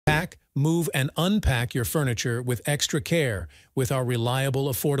Pack, move, and unpack your furniture with extra care with our reliable,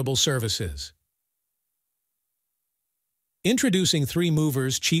 affordable services. Introducing 3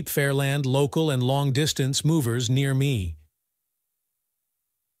 movers, cheap Fairland, local and long-distance movers near me.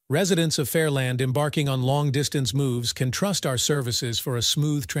 Residents of Fairland embarking on long-distance moves can trust our services for a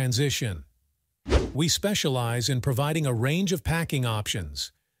smooth transition. We specialize in providing a range of packing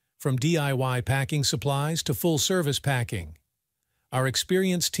options, from DIY packing supplies to full-service packing. Our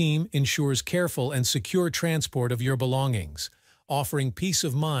experienced team ensures careful and secure transport of your belongings, offering peace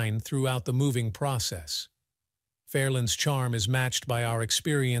of mind throughout the moving process. Fairland's charm is matched by our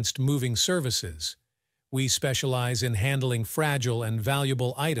experienced moving services. We specialize in handling fragile and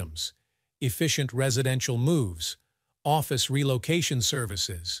valuable items, efficient residential moves, office relocation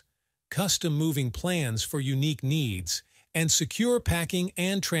services, custom moving plans for unique needs, and secure packing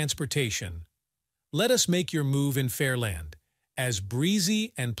and transportation. Let us make your move in Fairland as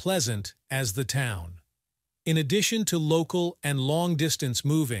breezy and pleasant as the town. In addition to local and long-distance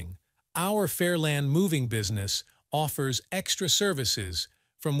moving, our Fairland moving business offers extra services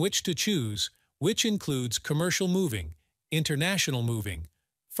from which to choose, which includes commercial moving, international moving,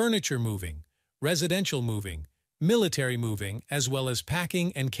 furniture moving, residential moving, military moving, as well as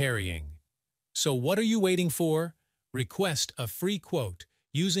packing and carrying. So what are you waiting for? Request a free quote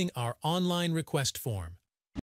using our online request form.